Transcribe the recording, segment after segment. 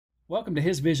Welcome to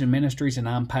His Vision Ministries, and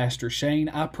I'm Pastor Shane.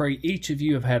 I pray each of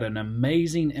you have had an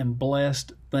amazing and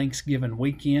blessed Thanksgiving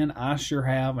weekend. I sure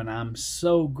have, and I'm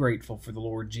so grateful for the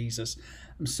Lord Jesus.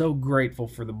 I'm so grateful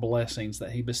for the blessings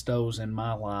that He bestows in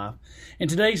my life. In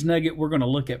today's nugget, we're going to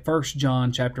look at 1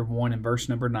 John chapter 1 and verse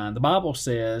number 9. The Bible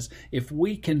says, if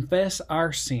we confess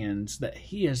our sins, that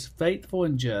He is faithful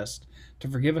and just to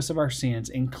forgive us of our sins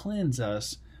and cleanse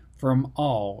us from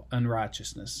all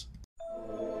unrighteousness.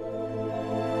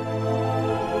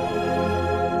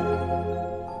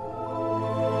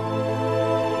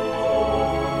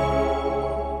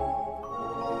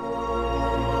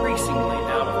 Increasingly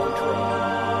out of control.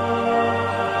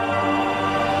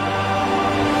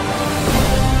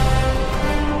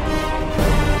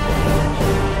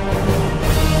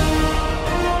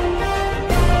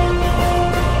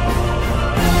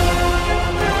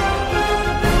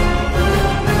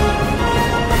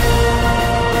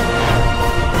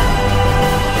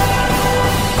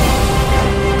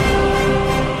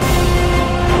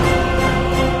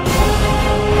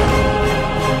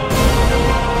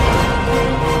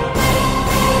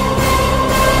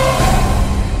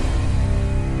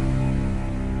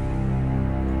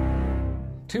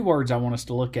 Two words I want us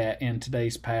to look at in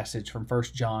today's passage from 1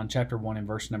 John chapter 1 and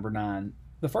verse number 9.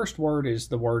 The first word is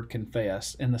the word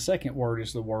confess, and the second word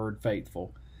is the word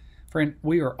faithful. Friend,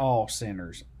 we are all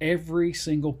sinners. Every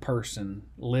single person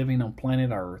living on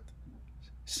planet Earth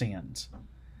sins.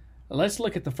 Let's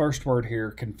look at the first word here,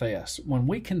 confess. When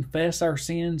we confess our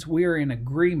sins, we are in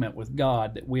agreement with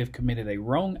God that we have committed a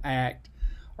wrong act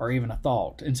or even a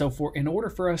thought. And so in order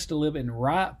for us to live in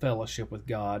right fellowship with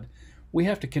God, we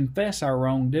have to confess our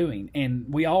wrongdoing, and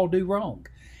we all do wrong.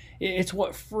 It's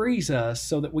what frees us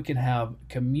so that we can have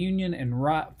communion and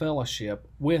right fellowship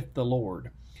with the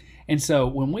Lord. And so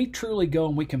when we truly go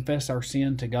and we confess our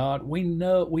sin to God, we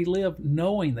live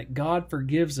knowing that God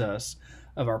forgives us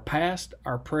of our past,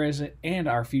 our present, and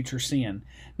our future sin.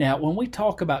 Now, when we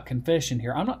talk about confession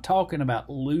here, I'm not talking about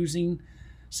losing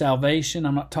salvation.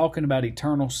 I'm not talking about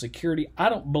eternal security. I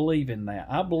don't believe in that.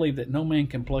 I believe that no man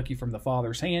can pluck you from the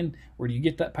Father's hand. Where do you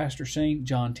get that, Pastor Shane?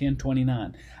 John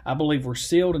 10:29. I believe we're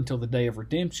sealed until the day of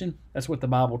redemption. That's what the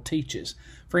Bible teaches.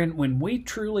 Friend, when we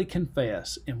truly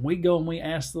confess and we go and we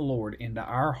ask the Lord into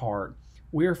our heart,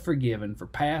 we're forgiven for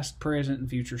past, present, and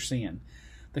future sin.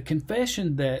 The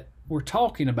confession that we're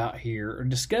talking about here or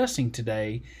discussing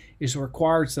today is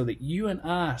required so that you and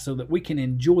I, so that we can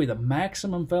enjoy the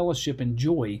maximum fellowship and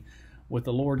joy with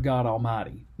the Lord God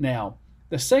Almighty. Now,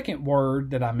 the second word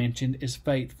that I mentioned is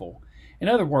faithful. In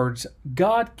other words,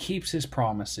 God keeps His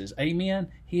promises. Amen?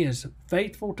 He is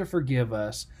faithful to forgive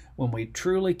us when we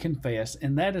truly confess,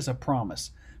 and that is a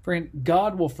promise. Friend,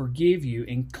 God will forgive you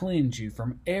and cleanse you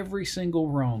from every single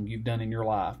wrong you've done in your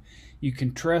life. You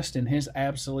can trust in His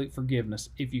absolute forgiveness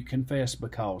if you confess,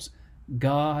 because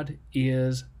God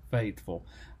is faithful.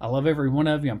 I love every one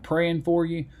of you. I'm praying for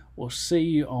you. We'll see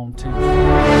you on Tuesday.